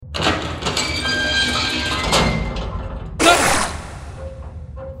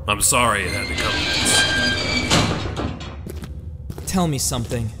I'm sorry it had to come to this. Tell me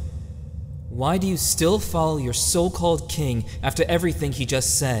something. Why do you still follow your so-called king after everything he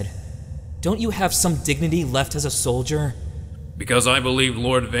just said? Don't you have some dignity left as a soldier? Because I believe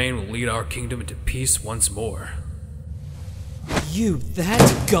Lord Vayne will lead our kingdom into peace once more. You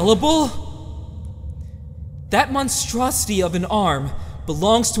that gullible? That monstrosity of an arm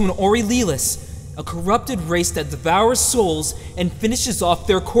belongs to an Aurelius, a corrupted race that devours souls and finishes off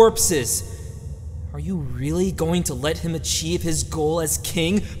their corpses. Are you really going to let him achieve his goal as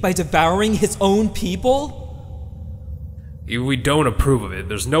king by devouring his own people? If we don't approve of it,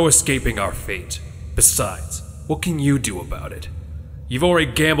 there's no escaping our fate. Besides, what can you do about it? You've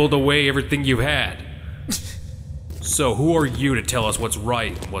already gambled away everything you've had. So who are you to tell us what's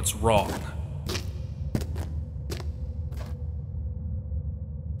right and what's wrong?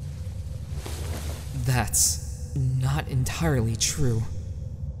 That's not entirely true.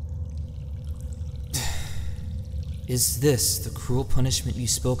 Is this the cruel punishment you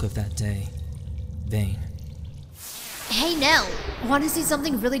spoke of that day, Vayne? Hey, Nell, want to see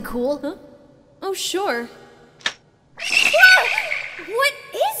something really cool? Huh? Oh, sure. What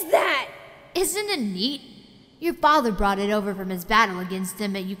is that? Isn't it neat? Your father brought it over from his battle against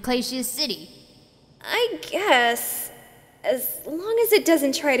them at Euclatius City. I guess, as long as it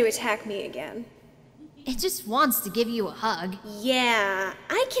doesn't try to attack me again. It just wants to give you a hug. Yeah,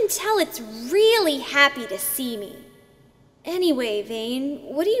 I can tell it's really happy to see me. Anyway, Vayne,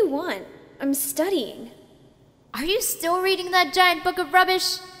 what do you want? I'm studying. Are you still reading that giant book of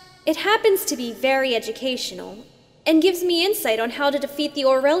rubbish? It happens to be very educational, and gives me insight on how to defeat the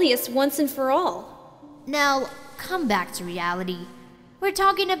Aurelius once and for all. Now, come back to reality. We're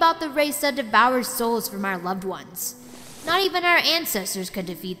talking about the race that devours souls from our loved ones. Not even our ancestors could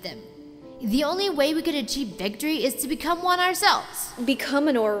defeat them. The only way we could achieve victory is to become one ourselves. Become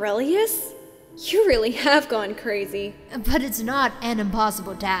an Aurelius? You really have gone crazy. But it's not an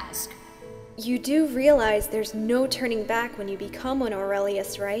impossible task. You do realize there's no turning back when you become an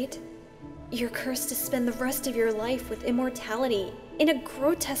Aurelius, right? You're cursed to spend the rest of your life with immortality in a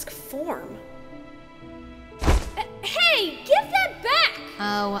grotesque form. Hey, give that back!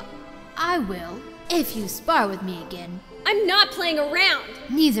 Oh, I will, if you spar with me again. I'm not playing around!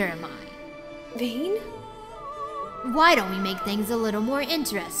 Neither am I. Vayne? Why don't we make things a little more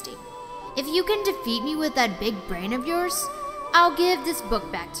interesting? If you can defeat me with that big brain of yours, I'll give this book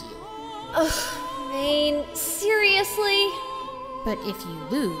back to you. Ugh, Vayne, seriously? But if you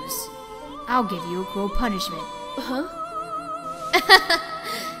lose, I'll give you a cruel punishment. Huh?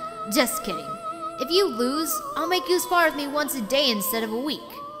 Just kidding. If you lose, I'll make you spar with me once a day instead of a week.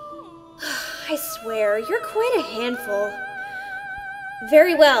 I swear, you're quite a handful.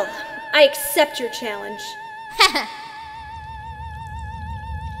 Very well, I accept your challenge.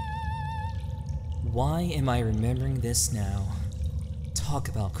 Why am I remembering this now? Talk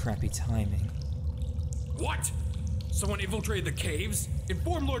about crappy timing. What? Someone infiltrated the caves?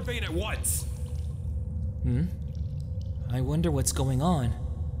 Inform Lord Vayne at once! I wonder what's going on.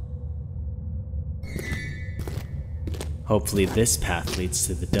 Hopefully this path leads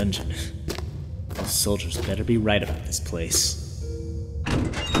to the dungeon. The soldiers better be right about this place.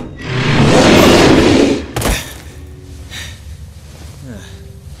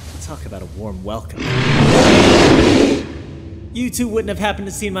 Talk about a warm welcome. You two wouldn't have happened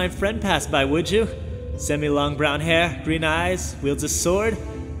to see my friend pass by, would you? Semi-long brown hair, green eyes, wields a sword,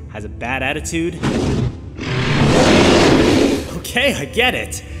 has a bad attitude. Okay, I get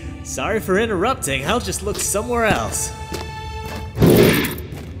it. Sorry for interrupting, I'll just look somewhere else.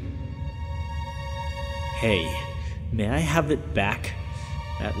 Hey, may I have it back?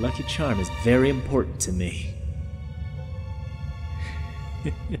 That lucky charm is very important to me.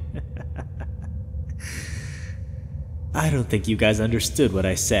 I don't think you guys understood what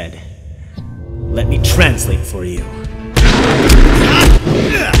I said. Let me translate for you.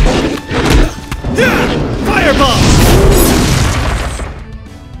 Fireball!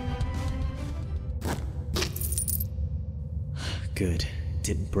 Good.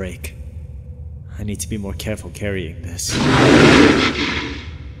 Didn't break. I need to be more careful carrying this.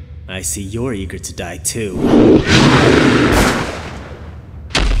 I see you're eager to die too.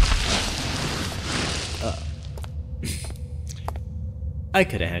 I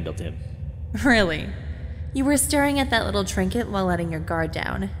could have handled him. Really? You were staring at that little trinket while letting your guard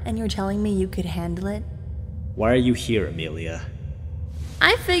down, and you're telling me you could handle it? Why are you here, Amelia?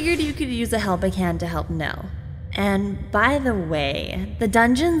 I figured you could use a helping hand to help Nell. And by the way, the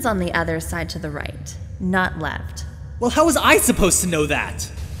dungeon's on the other side to the right, not left. Well, how was I supposed to know that?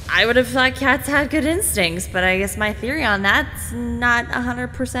 I would have thought cats had good instincts, but I guess my theory on that's not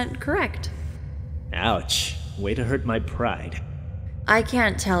 100% correct. Ouch. Way to hurt my pride. I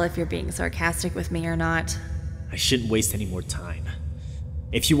can't tell if you're being sarcastic with me or not. I shouldn't waste any more time.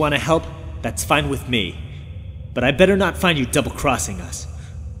 If you want to help, that's fine with me. But I better not find you double-crossing us,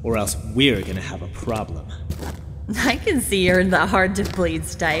 or else we're gonna have a problem. I can see you're the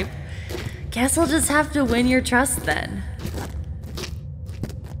hard-to-please type. Guess I'll just have to win your trust then.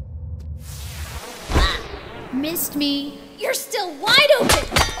 Missed me. You're still wide open!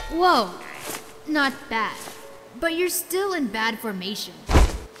 Whoa. Not bad. But you're still in bad formation.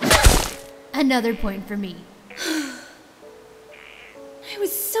 Another point for me. I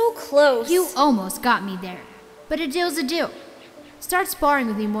was so close. You almost got me there. But a deal's a deal. Start sparring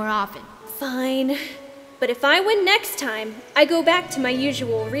with me more often. Fine. But if I win next time, I go back to my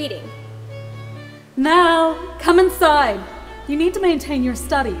usual reading. Now, come inside. You need to maintain your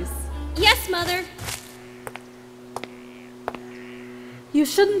studies. Yes, Mother. You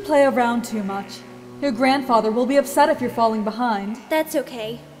shouldn't play around too much. Your grandfather will be upset if you're falling behind. That's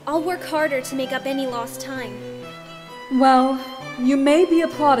okay. I'll work harder to make up any lost time. Well, you may be a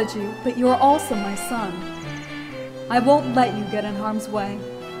prodigy, but you're also my son. I won't let you get in harm's way.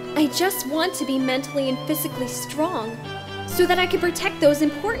 I just want to be mentally and physically strong, so that I can protect those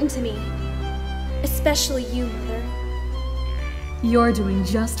important to me. Especially you, Mother. You're doing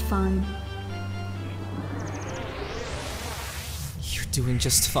just fine. You're doing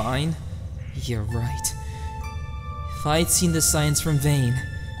just fine? You're right. If I had seen the signs from Vayne,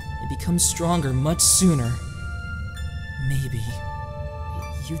 and become stronger much sooner, maybe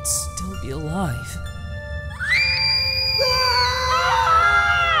you'd still be alive.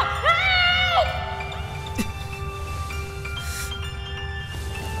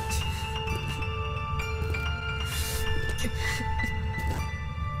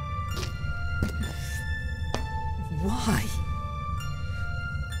 Why?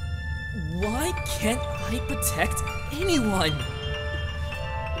 Why can't I protect anyone?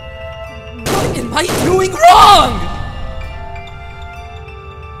 What am I doing wrong?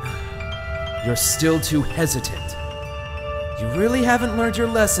 You're still too hesitant. You really haven't learned your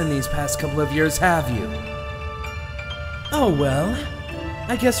lesson these past couple of years, have you? Oh well,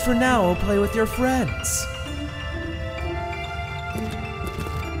 I guess for now I'll play with your friends.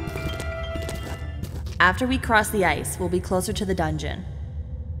 After we cross the ice, we'll be closer to the dungeon.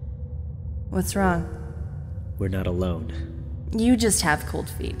 What's wrong? We're not alone. You just have cold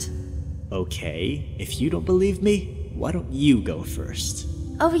feet. Okay, if you don't believe me, why don't you go first?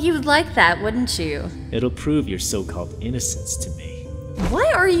 Oh, you'd like that, wouldn't you? It'll prove your so-called innocence to me.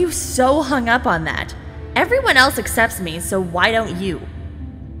 Why are you so hung up on that? Everyone else accepts me, so why don't you?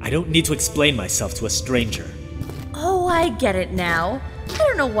 I don't need to explain myself to a stranger. Oh, I get it now. I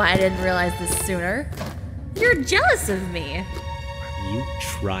don't know why I didn't realize this sooner. You're jealous of me. Are you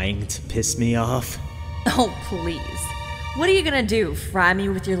trying to piss me off? Oh, please. What are you gonna do, fry me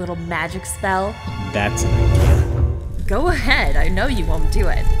with your little magic spell? That's an idea. Go ahead, I know you won't do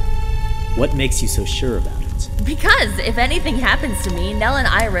it. What makes you so sure about it? Because if anything happens to me, Nell and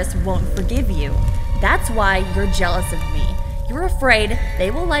Iris won't forgive you. That's why you're jealous of me. You're afraid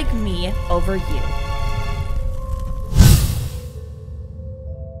they will like me over you.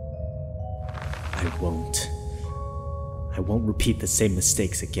 I won't repeat the same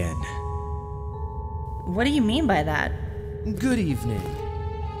mistakes again. What do you mean by that? Good evening.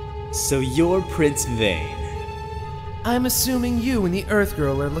 So you're Prince Vayne. I'm assuming you and the Earth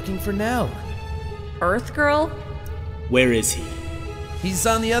Girl are looking for Nell. Earth Girl? Where is he? He's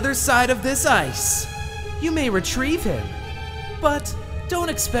on the other side of this ice. You may retrieve him, but don't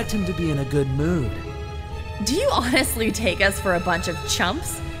expect him to be in a good mood. Do you honestly take us for a bunch of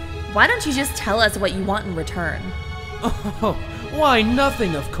chumps? Why don't you just tell us what you want in return? Oh, why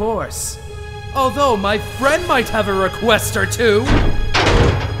nothing, of course. Although my friend might have a request or two.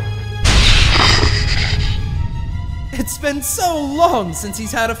 It's been so long since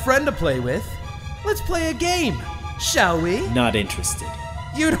he's had a friend to play with. Let's play a game, shall we? Not interested.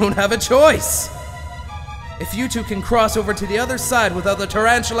 You don't have a choice. If you two can cross over to the other side without the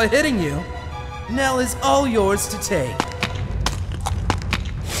tarantula hitting you, Nell is all yours to take.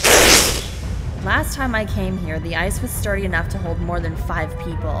 Last time I came here, the ice was sturdy enough to hold more than 5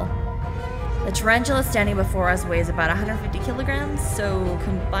 people. The tarantula standing before us weighs about 150 kilograms, so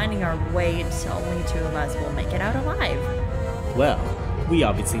combining our weight, only 2 of us will make it out alive. Well, we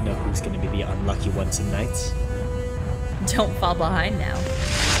obviously know who's going to be the unlucky one tonight. Don't fall behind now.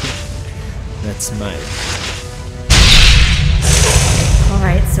 That's mine.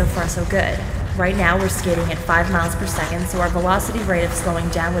 Alright, so far so good. Right now we're skating at 5 miles per second, so our velocity rate of slowing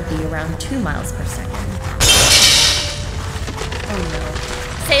down would be around 2 miles per second. Oh no.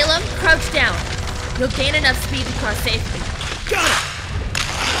 Salem, crouch down. You'll gain enough speed to cross safely. Got it!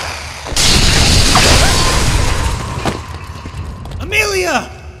 Amelia!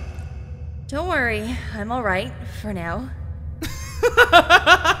 Don't worry, I'm alright, for now.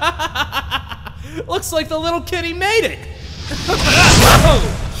 Looks like the little kitty made it!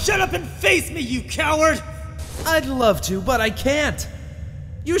 Shut up and face me, you coward! I'd love to, but I can't.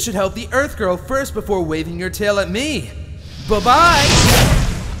 You should help the Earth Girl first before waving your tail at me. Bye-bye!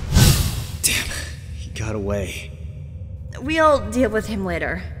 Damn, he got away. We'll deal with him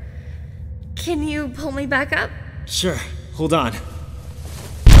later. Can you pull me back up? Sure, hold on.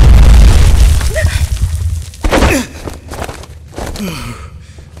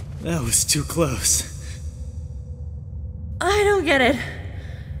 That was too close. I don't get it.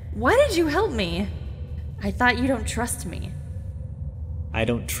 Why did you help me? I thought you don't trust me. I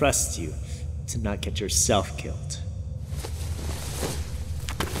don't trust you to not get yourself killed.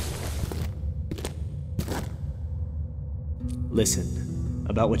 Listen,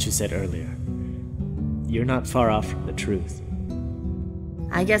 about what you said earlier. You're not far off from the truth.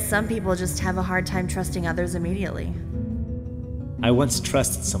 I guess some people just have a hard time trusting others immediately. I once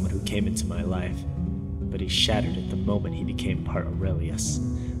trusted someone who came into my life, but he shattered it the moment he became part Aurelius.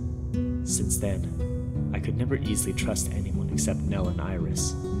 Since then, I could never easily trust anyone except Nell and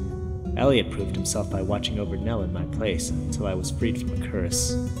Iris. Elliot proved himself by watching over Nell in my place until I was freed from a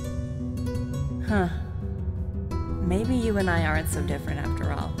curse. Huh. Maybe you and I aren't so different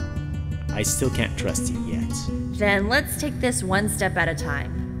after all. I still can't trust you yet. Then let's take this one step at a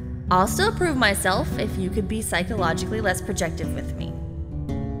time. I'll still prove myself if you could be psychologically less projective with me.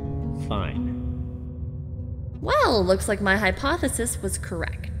 Fine. Well, looks like my hypothesis was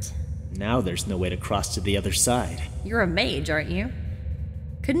correct. Now there's no way to cross to the other side. You're a mage, aren't you?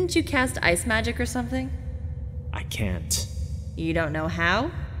 Couldn't you cast ice magic or something? I can't. You don't know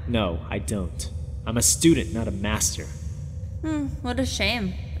how? No, I don't. I'm a student, not a master. What a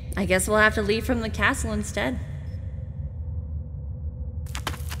shame. I guess we'll have to leave from the castle instead.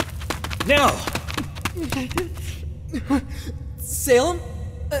 Nell! Salem?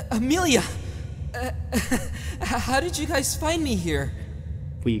 Amelia! How did you guys find me here?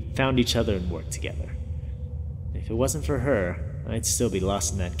 We found each other and worked together. If it wasn't for her, I'd still be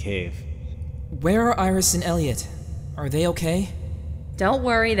lost in that cave. Where are Iris and Elliot? Are they okay? Don't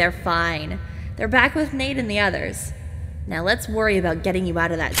worry, they're fine. They're back with Nate and the others. Now let's worry about getting you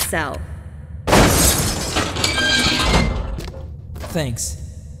out of that cell. Thanks.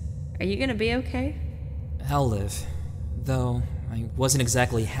 Are you gonna be okay? I'll live. Though, I wasn't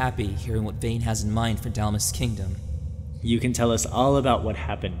exactly happy hearing what Vane has in mind for Dalmas Kingdom. You can tell us all about what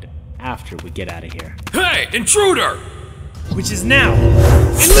happened after we get out of here. Hey, intruder! Which is now.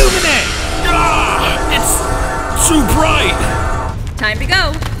 Illuminate! Ah, it's too bright! Time to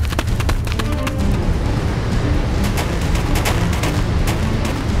go!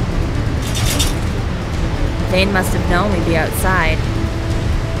 Vane must have known we'd be outside.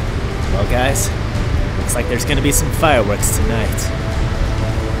 Well, guys, looks like there's gonna be some fireworks tonight.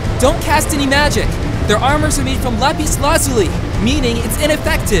 Don't cast any magic! Their armors are made from lapis lazuli, meaning it's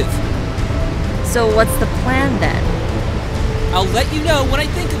ineffective. So what's the plan then? I'll let you know when I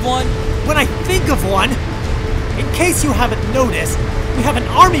think of one. When I think of one, in case you haven't noticed, we have an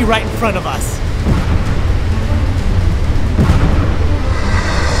army right in front of us.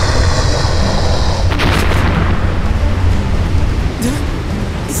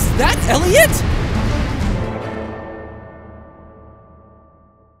 Is that Elliot?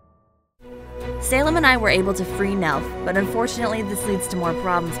 Salem and I were able to free Nelf, but unfortunately this leads to more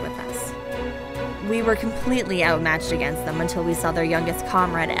problems with us. We were completely outmatched against them until we saw their youngest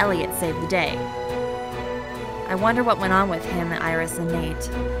comrade, Elliot, save the day. I wonder what went on with him, Iris, and Nate.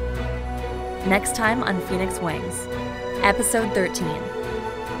 Next time on Phoenix Wings, Episode 13,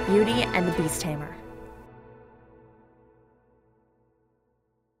 Beauty and the Beast Tamer.